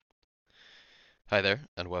Hi there,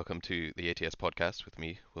 and welcome to the ATS podcast with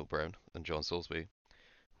me, Will Brown, and John Soulsby,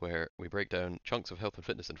 where we break down chunks of health and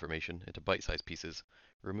fitness information into bite-sized pieces,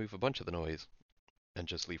 remove a bunch of the noise, and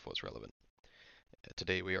just leave what's relevant.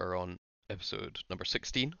 Today we are on episode number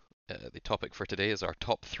 16. The topic for today is our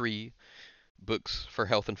top three books for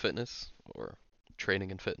health and fitness, or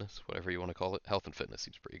training and fitness, whatever you want to call it. Health and fitness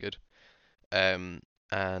seems pretty good. Um,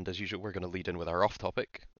 and as usual, we're going to lead in with our off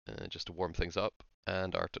topic, just to warm things up.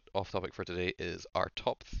 And our off topic for today is our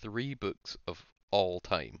top three books of all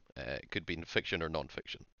time. It could be fiction or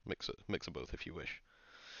non-fiction. Mix of both if you wish.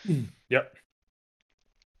 Yep.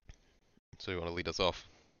 So you want to lead us off?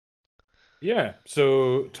 Yeah.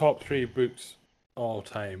 So top three books all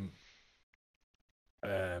time.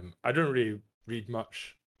 I don't really read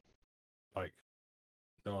much like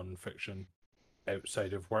non-fiction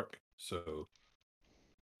outside of work, so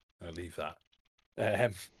I'll leave that.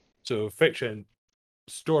 Um, so fiction,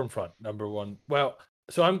 Stormfront number one. Well,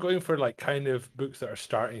 so I'm going for like kind of books that are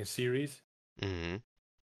starting a series Mm-hmm.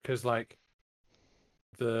 because like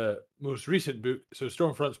the most recent book. So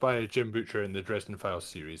Stormfront's by Jim Butcher in the Dresden Files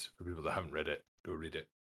series. For people that haven't read it, go read it.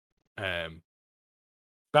 Um,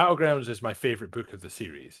 Battlegrounds is my favorite book of the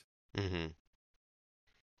series, Mm-hmm.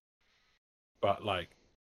 but like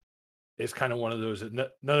it's kind of one of those that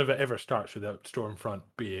none of it ever starts without Stormfront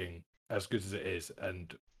being as good as it is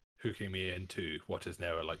and hooking me into what is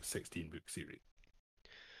now a like 16 book series.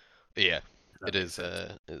 Yeah, If that it makes is.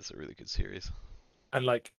 sense. It's a really good series. And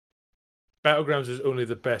like Battlegrounds is only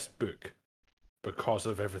the best book because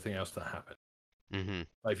of everything else that happened. Mm-hmm.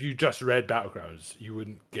 Like if you just read Battlegrounds, you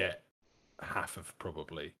wouldn't get half of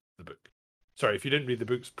probably the book. Sorry, if you didn't read the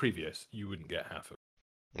books previous, you wouldn't get half of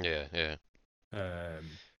Yeah, yeah. it.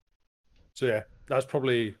 So yeah, that's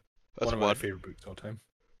probably one That's of my one. favorite books all time.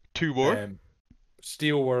 Two more. Um,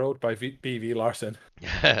 Steel World by B.V. Larson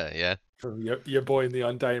Yeah. from your boy in the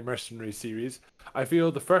Undying Mercenary series. I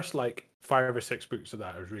feel the first like 5 or 6 books of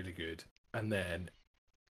that are really good, and then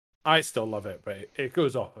I still love it, but it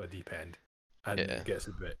goes off a deep end, and Yeah. it gets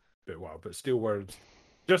a bit wild. But Steel World,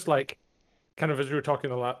 just like kind of as we were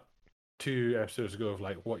talking a lot 2 episodes ago of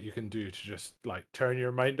like what you can do to just like turn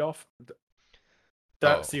your mind off.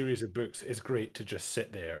 That Oh. series of books is great to just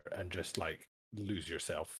sit there and just like lose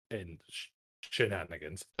yourself in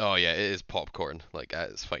shenanigans. Oh yeah. It is popcorn, like at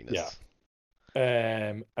its Yeah. finest.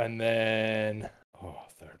 And then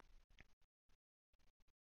third.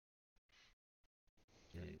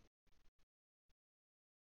 Mm.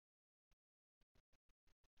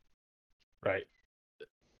 Right.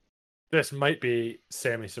 This might be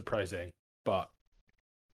semi surprising, but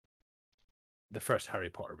the first Harry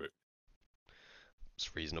Potter book,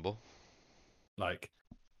 It's reasonable. like,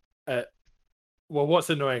 uh, well, what's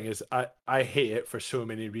annoying is I hate it for so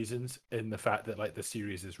many reasons. In the fact that like the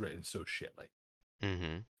series is written so shitly.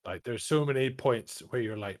 Mm-hmm. Like, there's so many points where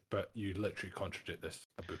you're like, but you literally contradict this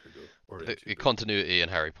a book ago or in The 2 books. continuity in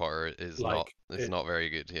Harry Potter is not Like, it's not very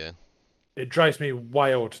good. Yeah. it drives me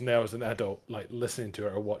wild now as an adult, like listening to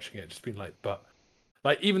it or watching it, just being like, but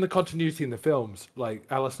like even the continuity in the films. Like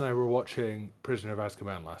Alice and I were watching Prisoner of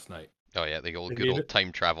Azkaban last night. Oh yeah, the old And good old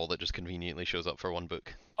time travel that just conveniently shows up for one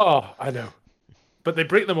book. oh, I know, but they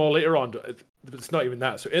break them all later on. But it's not even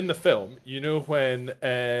that. So in the film, you know when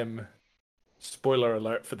spoiler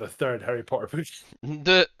alert for the third Harry Potter book.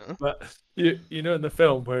 The But you know in the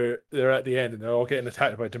film where they're at the end and they're all getting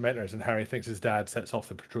attacked by Dementors and Harry thinks his dad sets off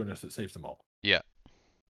the Patronus that saves them all. yeah.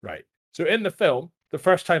 Right. So in the film, the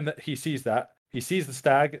first time that he sees that, he sees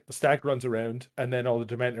the stag runs around, and then all the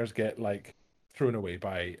Dementors get like thrown away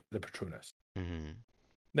by the Patronus. Mm-hmm.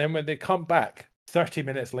 Then when they come back 30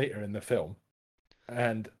 minutes later in the film,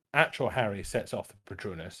 and actual Harry sets off the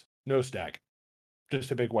Patronus, no stag, just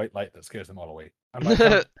a big white light that scares them all away. I'm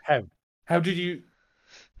like, how did you?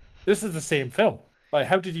 This is the same film. Like,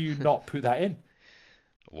 how did you not put that in?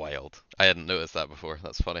 Wild. I hadn't noticed that before.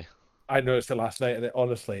 That's funny. I noticed it last night, and it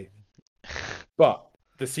honestly, but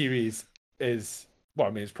the series is well,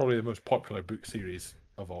 I mean, it's probably the most popular book series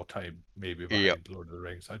of all time, maybe Yep. behind Lord of the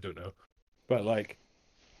Rings. I don't know, but like,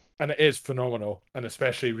 and it is phenomenal, and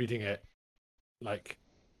especially reading it, like,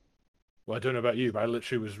 well, I don't know about you, but I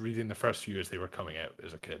literally was reading the first few as they were coming out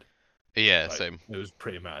as a kid. Yeah. Like, Same. it was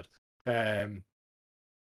pretty mad. Um,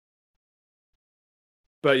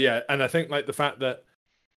 but yeah, and I think like the fact that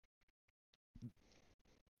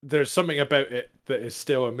there's something about it that is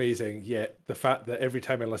still amazing, yet the fact that every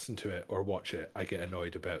time I listen to it or watch it, I get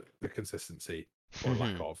annoyed about the consistency or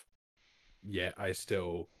lack of. Yet I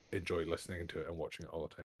still enjoy listening to it and watching it all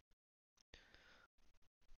the time.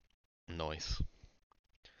 Nice.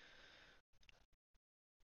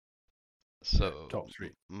 Yeah, So top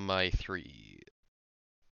three. my three.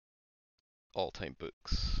 all-time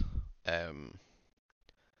books. Um,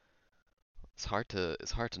 it's hard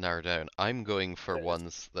to narrow down. I'm going for It is.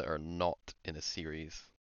 ones that are not in a series.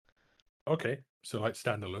 Okay, so like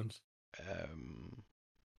standalones. Um,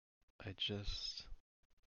 I just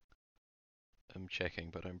am checking,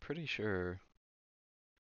 but I'm pretty sure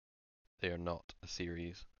they are not a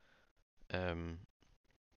series. Um,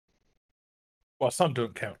 Well, some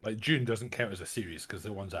don't count. Like June doesn't count as a series because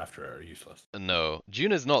the ones after it are useless. no,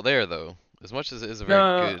 June is not there though. As much as it is a very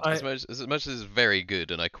No, good, as much as it's very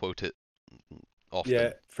good, and I quote it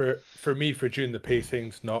yeah, often. for me, for June, the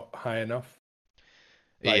pacing's not high enough.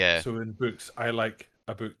 Like, Yeah, so in books, I like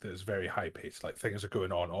a book that is very high paced, like things are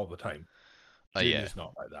going on all the time. June yeah, is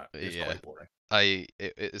not like that. It's yeah. quite boring.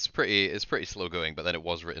 It's pretty slow going, but then it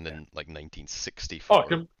was written Yeah. in like Oh, I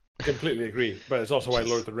 1964, completely agree. But it's also which why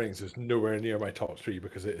Lord is of the Rings is nowhere near my top three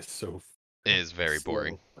because it is so is very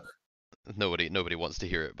boring. slow. Nobody wants to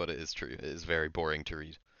hear it, but it is true. It is very boring to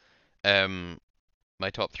read. Um, my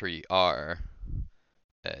top three are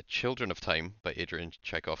Children of Time by Adrian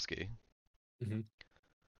Tchaikovsky. Hmm.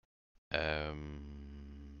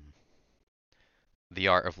 Um, The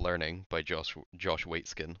Art of Learning by Josh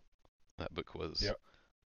Waitzkin. That book was Yeah.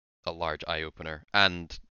 a large eye opener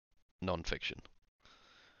and non-fiction.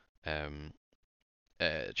 Um,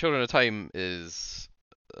 Children of Time is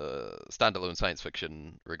standalone science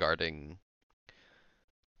fiction regarding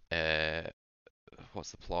uh,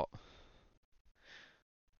 what's the plot?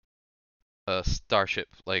 A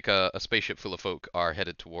starship, like a spaceship full of folk, are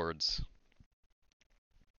headed towards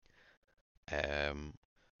um,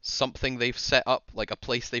 something they've set up, like a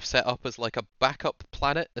place they've set up as like a backup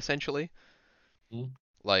planet, essentially. Mm.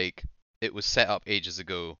 Like it was set up ages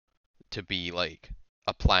ago to be like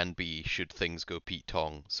a plan B should things go Pete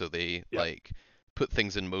Tong. So they Yeah. like put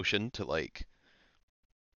things in motion to like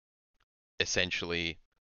essentially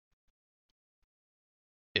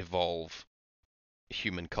evolve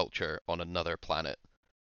human culture on another planet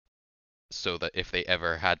so that if they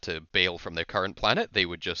ever had to bail from their current planet, they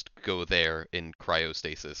would just go there in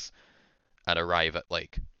cryostasis and arrive at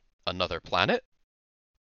like another planet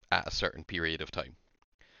at a certain period of time.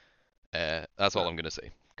 That's all Ah, I'm gonna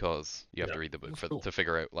say because you have yeah. to read the book That's for cool. to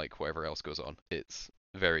figure out like whatever else goes on. It's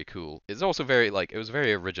very cool. It's also very like it was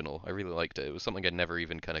very original. I really liked it. It was something I'd never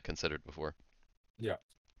even kind of considered before. Yeah.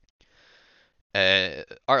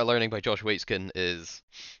 Art of Learning by Josh Waitzkin is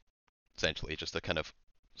essentially just a kind of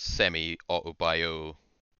semi autobio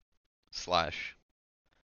slash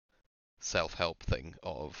self help thing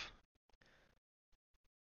of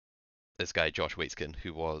this guy Josh Waitzkin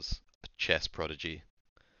who was a chess prodigy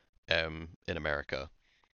in America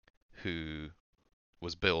who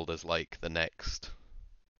was billed as like the next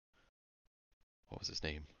what was his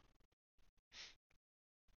name?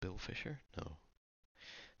 Bill Fisher? No.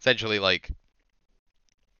 Essentially like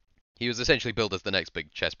he was essentially billed as the next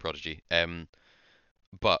big chess prodigy.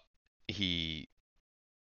 But he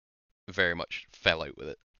very much fell out with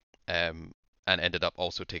it. And ended up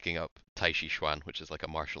also taking up Tai Chi Chuan, which is like a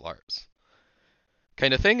martial arts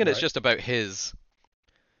kind of thing, and it's Right. just about his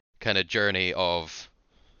kind of journey of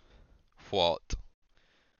what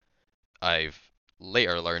I've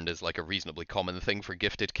later learned is like a reasonably common thing for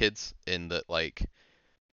gifted kids in that like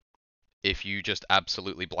if you just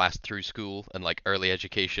absolutely blast through school and like early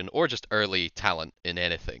education or just early talent in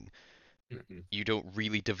anything, Hmm. you don't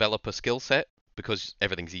really develop a skill set because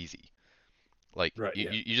everything's easy. Like Right. you,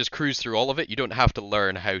 Yeah. you just cruise through all of it. You don't have to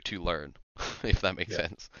learn how to learn, if that makes Yeah.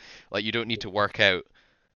 sense. Like you don't need to work out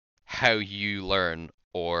how you learn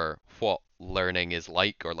or what learning is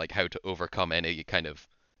like or like how to overcome any kind of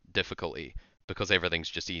difficulty because everything's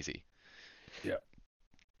just easy. Yeah.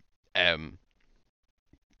 Um,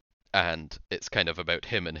 and it's kind of about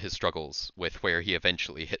him and his struggles with where he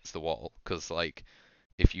eventually hits the wall. Because like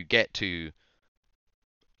if you get to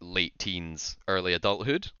late teens, early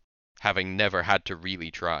adulthood, having never had to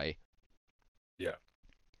really try, Yeah.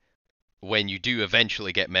 when you do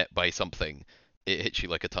eventually get met by something, it hits you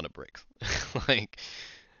like a ton of bricks. Like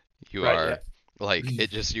you Right. Yeah. are like it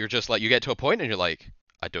just you're just like you get to a point and you're like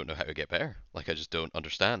I don't know how to get better. Like I just don't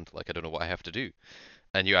understand. Like I don't know what I have to do.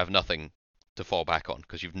 And you have nothing to fall back on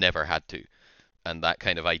because you've never had to. And that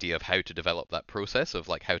kind of idea of how to develop that process of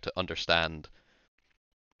like how to understand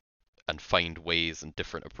and find ways and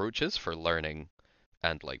different approaches for learning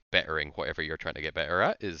and like bettering whatever you're trying to get better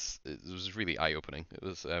at is it was really eye opening. It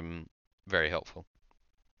was very helpful.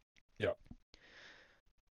 Yeah.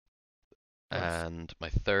 Nice. And my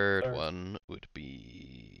third Third. one would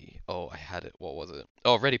be oh I had it. What was it?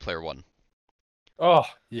 Oh, Ready Player One. Oh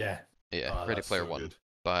yeah. Yeah, Oh, Ready that's Player so One good.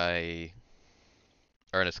 by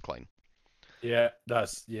Ernest Cline.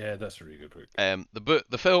 That's a really good book.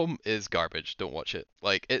 The film is garbage. Don't watch it.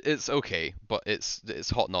 Like it's okay, but it's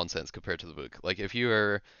hot nonsense compared to the book. Like if you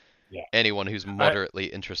are Yeah, anyone who's I moderately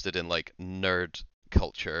interested in like nerd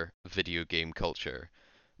culture, video game culture,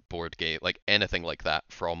 board game, like anything like that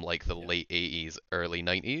from like the yeah, late 80s, early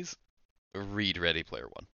 90s, read Ready Player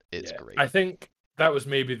One. It's yeah. great. I think that was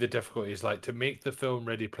maybe the difficulty is like to make the film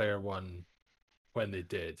Ready Player One when they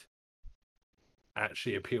did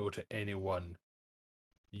actually appeal to anyone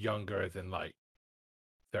younger than like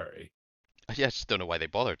 30. I just don't know why they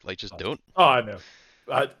bothered. Like just Plus. don't. Oh, I know.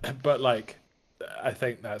 But like, I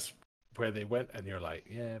think that's where they went, and you're like,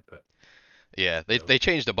 yeah, but Yeah, you know, they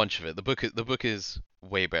changed a bunch of it. The book is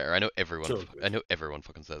way better. so I good. know everyone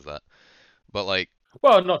fucking says that. But like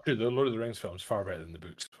Well, not true. The Lord of the Rings film's far better than the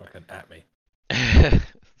books. Fucking at me.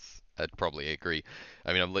 I'd probably agree.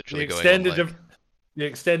 I mean, I'm The literally going on extended like the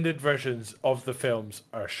extended versions of the films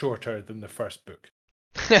are shorter than the first book.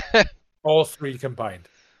 All three combined,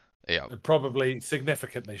 yeah, and probably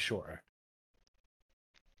significantly shorter.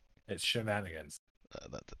 It's shenanigans.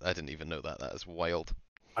 I didn't even know that. That is wild.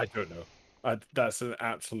 I don't know. That's an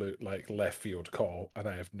absolute like left field call, and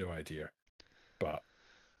I have no idea. But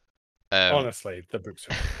Um, honestly, the books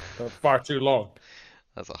are far too long.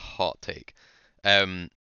 that's a hot take. Um,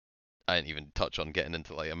 I didn't even touch on getting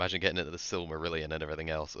into like imagine getting into the Silmarillion and everything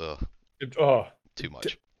else. Ugh, Oh, too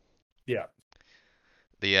much. yeah,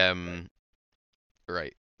 The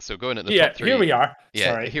right. So going into yeah. top Here three. we are. Yeah,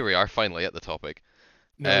 Sorry, here we are finally at the topic.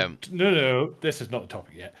 no, Um, no. This is not the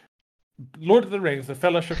topic yet. Lord of the Rings: The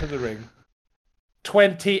Fellowship of the Ring,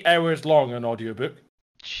 20 hours long an audiobook.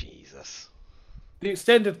 Jesus. The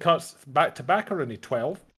extended cuts back to back are only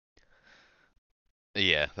 12.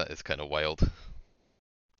 Yeah, that is kind of wild.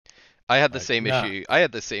 I had the Like, same nah. issue. I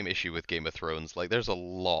had the same issue with Game of Thrones. Like, there's a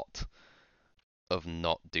lot of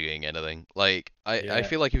not doing anything. Like, I Yeah,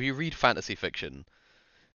 feel like if you read fantasy fiction,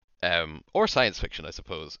 or science fiction, I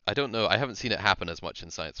suppose. I don't know. I haven't seen it happen as much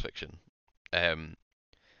in science fiction. Um,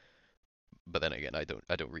 but then again, I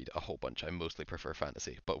don't read a whole bunch. I mostly prefer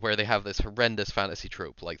fantasy. But where they have this horrendous fantasy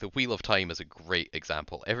trope, like the Wheel of Time is a great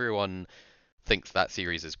example. Everyone thinks that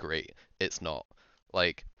series is great. It's not.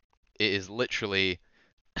 Like, it is literally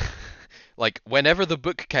like whenever the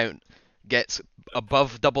book count gets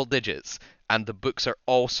above double digits and the books are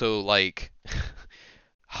also like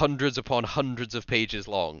hundreds upon hundreds of pages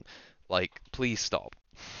long, like please stop.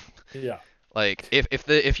 yeah, Like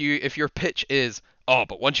if your pitch is oh,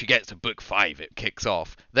 but once you get to book 5 it kicks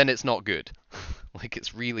off, then it's not good. Like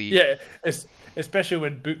it's really yeah. It's especially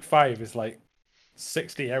when book 5 is like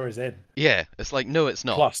 60 hours in yeah, it's like no it's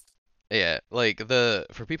not. plus. Yeah, like the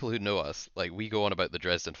for people who know us, like we go on about the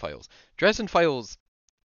Dresden Files. Dresden Files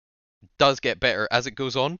does get better as it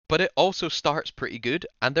goes on, but it also starts pretty good,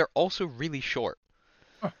 and they're also really short.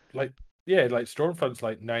 Like, yeah, like Stormfront's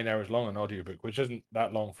like 9 hours long an audiobook, which isn't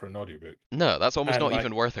that long for an audiobook. No, that's almost And not like,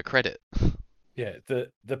 even worth a credit. yeah,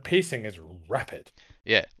 the pacing is rapid.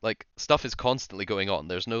 Yeah, like stuff is constantly going on.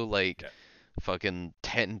 There's no like Yeah, fucking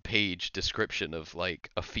 10-page description of like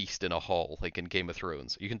a feast in a hall like in Game of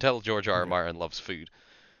Thrones. You can tell George R. R. yeah, Martin loves food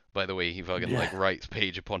by the way he fucking yeah. like writes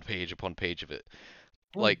page upon page upon page of it.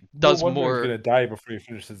 Well, Like no does wonder he's more gonna die before he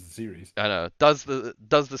finishes the series. I know. Does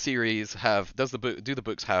the series have does the book do the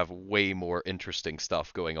books have way more interesting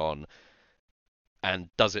stuff going on and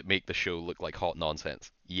does it make the show look like hot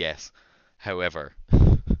nonsense? Yes. However,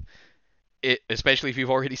 it especially if you've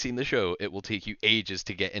already seen the show, it will take you ages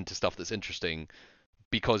to get into stuff that's interesting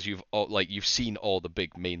because you've seen all the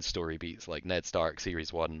big main story beats like Ned Stark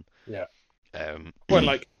series 1, Yeah. um Well,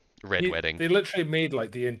 like Red Wedding. they literally made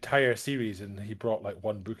like the entire series, and he brought like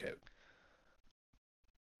one book out.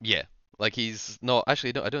 Yeah. Like he's not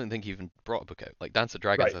actually no, I don't think he even brought a book out. Like Dance of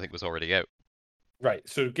Dragons Right. I think was already out. Right.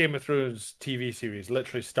 So Game of Thrones TV series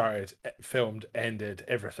literally started, filmed, ended,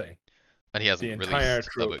 everything. And he The hasn't entire released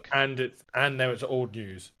a trope, book. and now it's old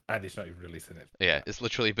news, and he's not even releasing it. Yeah, it's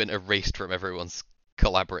literally been erased from everyone's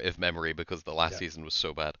collaborative memory because the last Yeah. season was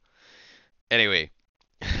so bad. Anyway,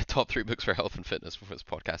 top 3 books for health and fitness before this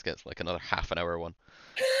podcast gets like another half an hour one.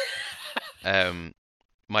 Um,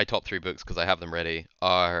 my top 3 books because I have them ready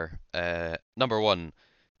are number 1,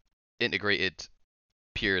 Integrated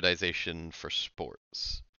Periodization for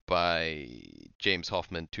Sports by James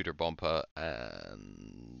Hoffman, Tudor Bompa,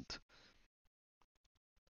 and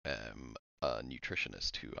a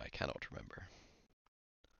nutritionist who I cannot remember.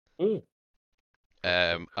 Ooh.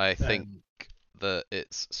 I think Um, that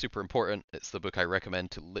it's super important. It's the book I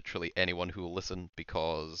recommend to literally anyone who will listen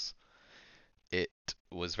because it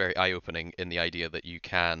was very eye-opening in the idea that you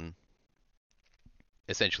can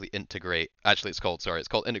essentially integrate. Actually, it's called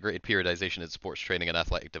Integrated Periodization in Sports Training and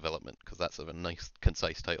Athletic Development because that's a nice,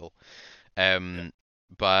 concise title. Yeah. Um,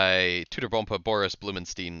 by Tudor Bompa, Boris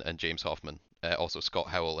Blumenstein, and James Hoffman. Also Scott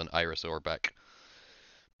Howell and Iris Orbach.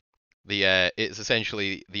 It's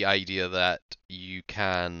essentially the idea that you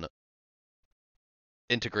can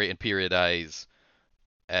integrate and periodize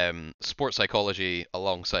sports psychology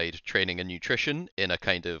alongside training and nutrition in a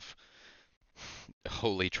kind of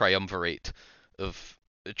holy triumvirate of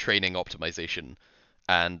training optimization.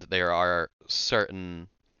 And there are certain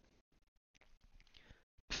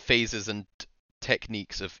phases and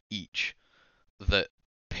techniques of each that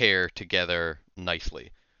pair together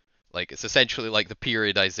nicely. Like it's essentially like the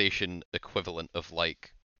periodization equivalent of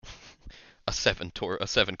like a 7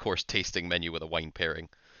 course tasting menu with a wine pairing.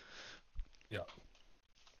 Yeah.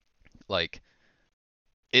 Like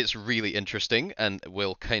it's really interesting and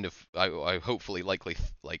will kind of I hopefully likely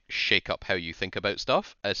like shake up how you think about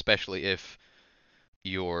stuff, especially if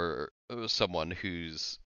you're someone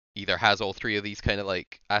who's either has all three of these kind of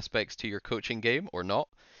like aspects to your coaching game or not.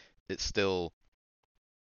 It's still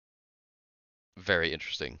very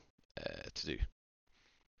interesting to do.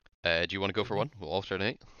 Do you want to go for Mhm. one? We'll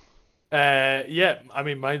alternate. Yeah, I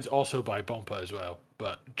mean, mine's also by Bompa as well,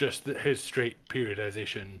 but just his straight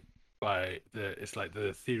periodization by it's like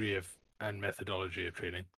the theory of and methodology of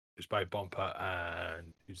training is by Bompa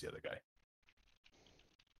and who's the other guy?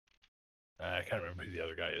 I can't remember who the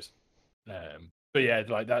other guy is. But yeah,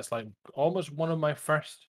 like that's like almost one of my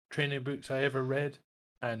first training books I ever read,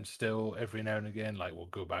 and still every now and again, like we'll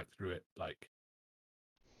go back through it. Like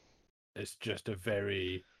it's just a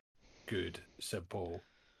very good, simple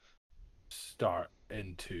start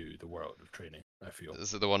into the world of training, I feel.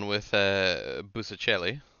 This is the one with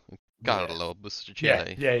Busicelli. Yeah. Carlo Yeah,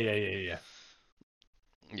 Busicelli. yeah, yeah, yeah, yeah.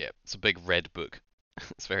 Yeah, it's a big red book.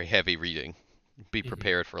 It's very heavy reading. Be Hmm.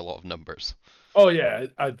 prepared for a lot of numbers. Oh yeah,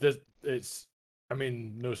 it's. I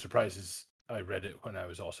mean, no surprises. I read it when I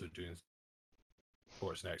was also doing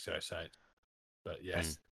sports and exercise science. But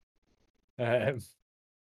Mm. yes, um,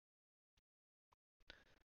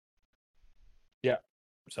 yeah.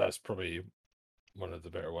 So that's probably one of the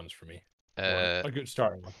better ones for me, or Uh, a good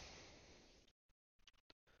starting one.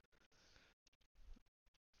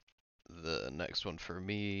 the next one for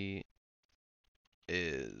me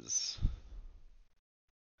is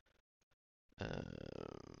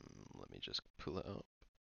let me just pull it up.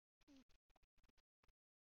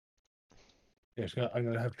 Yeah, I'm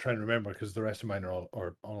gonna have to try and remember because the rest of mine are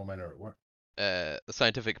all of mine are at work. The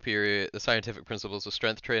scientific principles of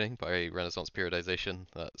strength training by Renaissance Periodization.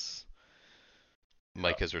 That's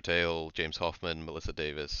Yeah, Mike Israel, James Hoffman, Melissa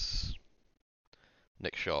Davis,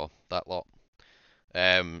 Nick Shaw, that lot.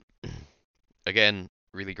 Um, again,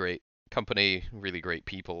 really great company, really great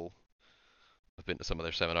people. I've been to some of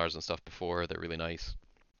their seminars and stuff before. They're really nice.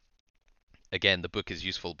 Again, the book is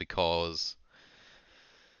useful because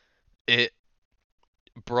it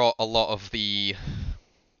brought a lot of the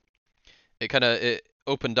it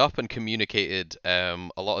opened up and communicated a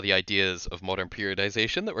lot of the ideas of modern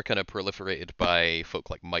periodization that were kind of proliferated by folk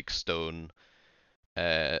like Mike Stone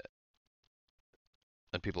uh,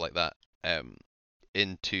 and people like that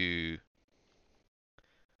into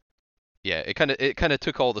yeah it kind of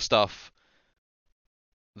took all the stuff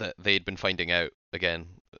that they'd been finding out again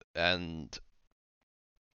and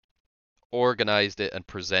organized it and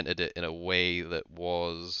presented it in a way that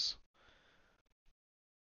was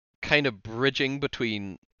kind of bridging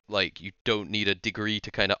between like you don't need a degree to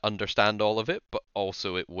kind of understand all of it, but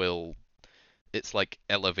also it's like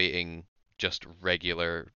elevating just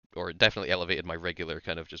regular or definitely elevated my regular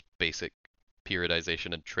kind of just basic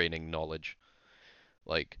periodization and training knowledge.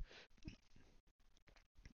 Like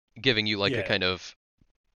giving you like a yeah, kind of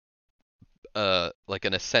like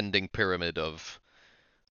an ascending pyramid of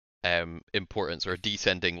importance or a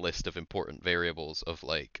descending list of important variables of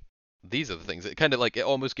like these are the things. It kind of like it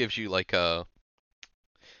almost gives you like a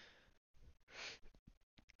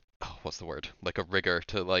oh, what's the word? Like a rigor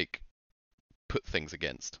to like put things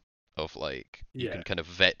against of like you yeah, can kind of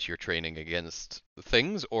vet your training against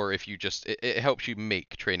things or if you just it helps you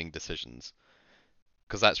make training decisions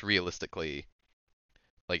because that's realistically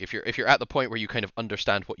like if you're at the point where you kind of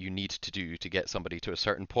understand what you need to do to get somebody to a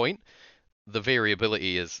certain point, the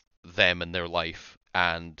variability is them and their life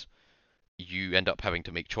and you end up having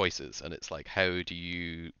to make choices and it's like how do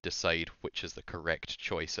you decide which is the correct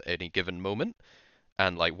choice at any given moment,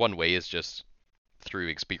 and like one way is just through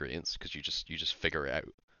experience because you just figure it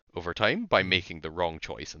out over time by mhm, making the wrong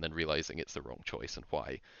choice and then realizing it's the wrong choice and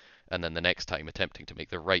why, and then the next time attempting to make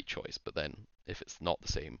the right choice, but then if it's not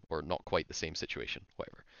the same or not quite the same situation,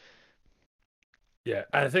 whatever. Yeah,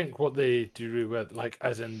 I think what they do really well, like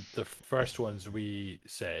as in the first ones we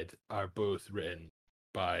said, are both written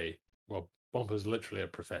by, well, Bumpa's literally a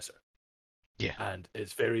professor, Yeah. and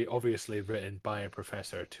it's very obviously written by a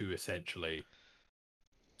professor to essentially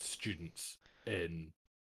students in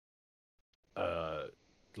uh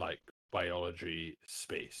like biology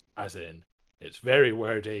space, as in it's very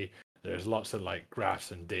wordy. There's lots of like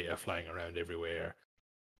graphs and data flying around everywhere.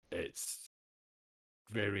 It's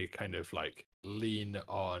very kind of like lean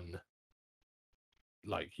on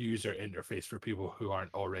like user interface for people who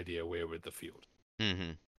aren't already aware with the field.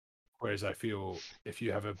 Mhm. Whereas I feel if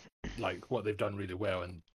you have a like what they've done really well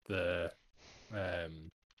in the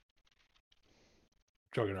um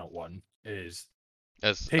Juggernaut one is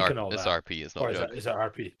taken all It's that, RP, it's not or Jug. is that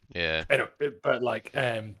RP? Yeah. I know, but like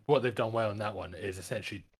what they've done well in that one is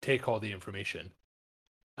essentially take all the information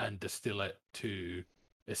and distill it to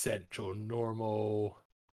essential normal,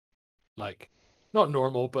 like not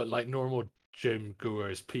normal, but like normal gym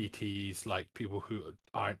goers, PTs, like people who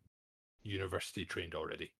aren't university trained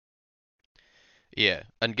already. Yeah,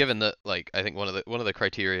 and given that, like, I think one of the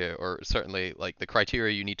criteria, or certainly like the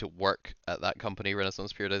criteria you need to work at that company,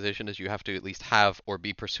 Renaissance Periodization, is you have to at least have or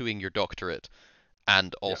be pursuing your doctorate,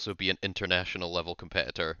 and Yeah, also be an international level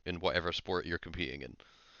competitor in whatever sport you're competing in,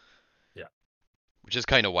 yeah, which is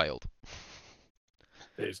kind of wild.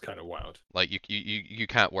 it is kind of wild. Like you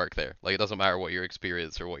can't work there. Like it doesn't matter what your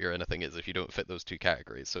experience or what your anything is if you don't fit those two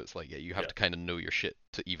categories. So it's like yeah, you have Yeah, to kind of know your shit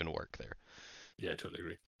to even work there. yeah, I totally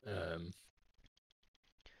agree.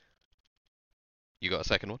 You got a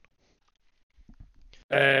second one?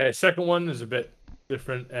 Second one is a bit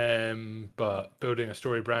different, but building a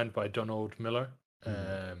story brand by Donald Miller.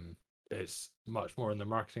 Mm. It's much more on the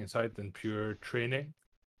marketing side than pure training.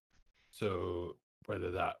 So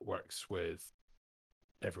whether that works with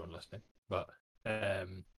everyone listening, but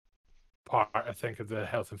um, part I think of the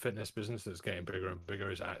health and fitness business that's getting bigger and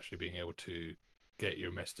bigger is actually being able to get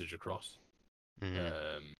your message across. Mm.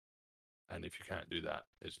 Um, and if you can't do that,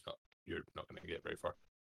 you're not going to get very far.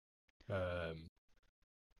 Um,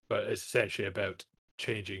 but it's essentially about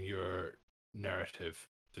changing your narrative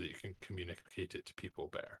so that you can communicate it to people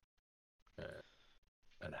better, uh,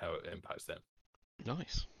 and how it impacts them.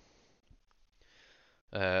 Nice.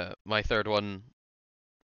 My third one,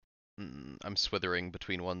 I'm swithering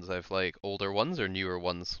between ones I've like older ones or newer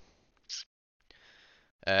ones.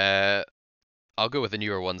 Uh, I'll go with the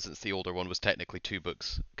newer one since the older one was technically two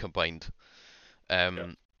books combined. Yeah,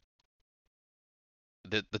 Um,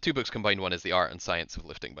 the two books combined one is The Art and Science of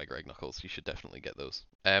Lifting by Greg Nuckols. You should definitely get those.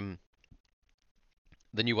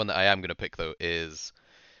 The new one that I am going to pick though is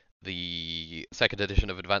the second edition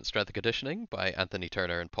of Advanced Strength and Conditioning by Anthony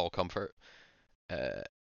Turner and Paul Comfort. Uh,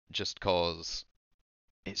 just cause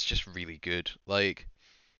it's just really good. Like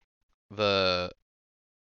the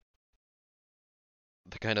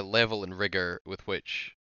the kind of level and rigor with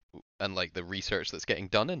which and like the research that's getting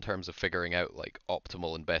done in terms of figuring out like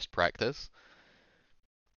optimal and best practice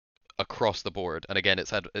across the board. And again,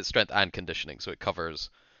 it's strength and conditioning, so it covers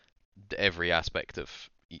every aspect of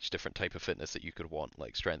each different type of fitness that you could want,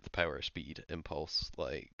 like strength, power, speed, impulse,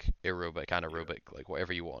 like aerobic, yeah, anaerobic, like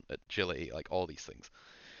whatever you want, agility, like all these things.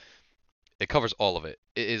 It covers all of it.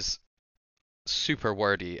 It is super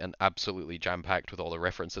wordy and absolutely jam packed with all the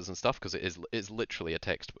references and stuff because it's literally a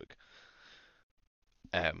textbook.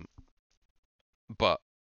 Um, but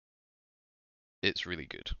it's really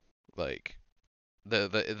good. Like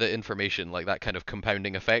the information, like that kind of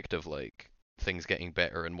compounding effect of like things getting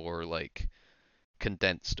better and more like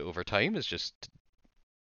condensed over time is just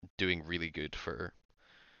doing really good for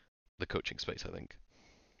the coaching space, I think.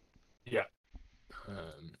 yeah.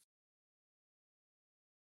 Um,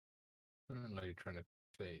 I'm really trying to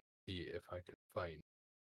see if I could find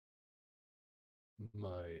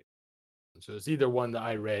my. So it's either one that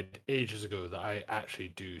I read ages ago that I actually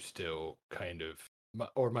do still kind of,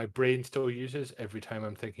 or my brain still uses every time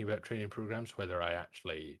I'm thinking about training programs, whether I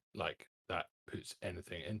actually like that puts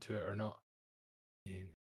anything into it or not.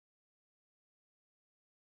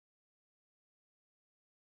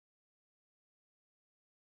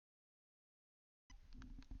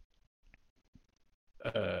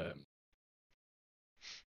 Um,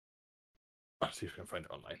 I'll see if I can find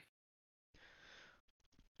it online.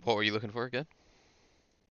 What were you looking for again?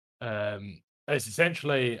 It's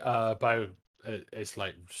essentially it's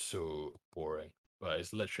like so boring, but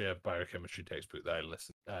it's literally a biochemistry textbook that I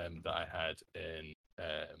listened that I had in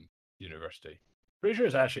university. Pretty sure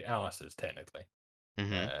it's actually Alice's technically,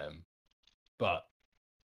 Mm-hmm. um, but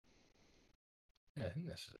yeah, I think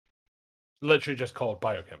this is literally just called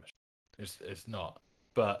biochemistry. It's not.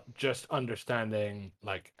 but just understanding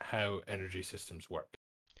like how energy systems work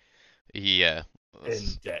Yeah.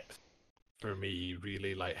 in depth for me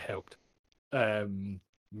really like helped um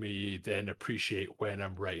me then appreciate when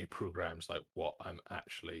I'm writing programs like what I'm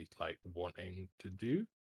actually like wanting to do.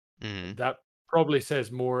 Mm. That probably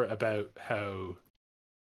says more about how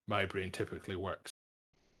my brain typically works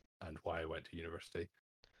and why I went to university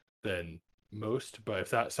than most. But if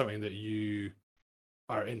that's something that you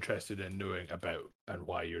are interested in knowing about and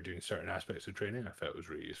why you're doing certain aspects of training, I felt it was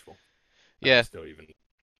really useful. And I Yeah. still even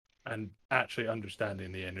and actually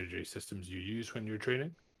understanding the energy systems you use when you're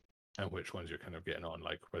training and which ones you're kind of getting on,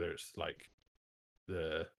 like whether it's like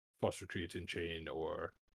the phosphocreatine chain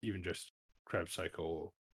or even just Krebs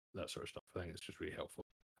cycle, that sort of stuff. I think it's just really helpful.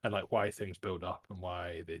 And like why things build up and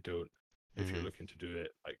why they don't if you're Mm. looking to do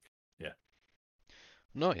it. Like, yeah.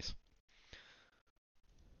 Nice.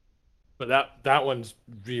 But that one's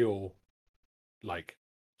real like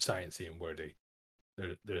sciencey and wordy.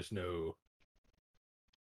 There's no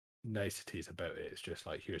niceties about it. It's just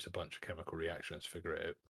like here's a bunch of chemical reactions, figure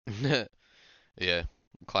it out. Yeah.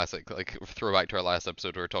 Classic. Like throwback to our last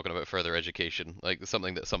episode, we were talking about further education. Like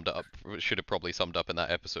something that summed it up, should have probably summed up in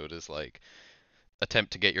that episode, is like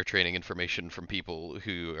attempt to get your training information from people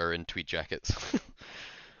who are in tweed jackets.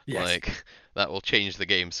 Yes. Like that will change the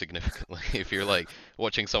game significantly. If you're like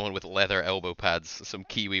watching someone with leather elbow pads, some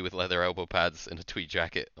Kiwi with leather elbow pads in a tweed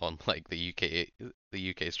jacket on like the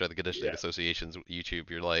UK Strength and Conditioning Yeah. Association's YouTube,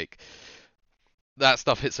 you're like, that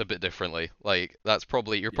stuff hits a bit differently. Like that's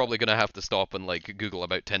probably you're Yeah. probably gonna have to stop and like Google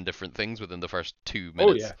about 10 different things within the first two Oh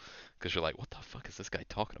minutes yeah. because you're like, what the fuck is this guy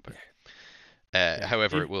talking about? Yeah.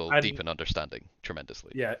 However, it will And deepen understanding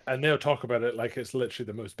tremendously. yeah, and they'll talk about it like it's literally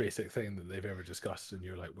the most basic thing that they've ever discussed, and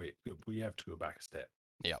you're like, wait, we have to go back a step.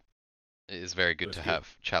 Yeah, it is very It good was to good.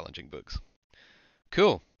 have challenging books.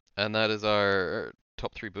 Cool. And that is our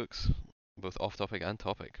top three books, both off topic and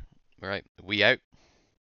topic. All right, we out.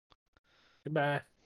 Goodbye.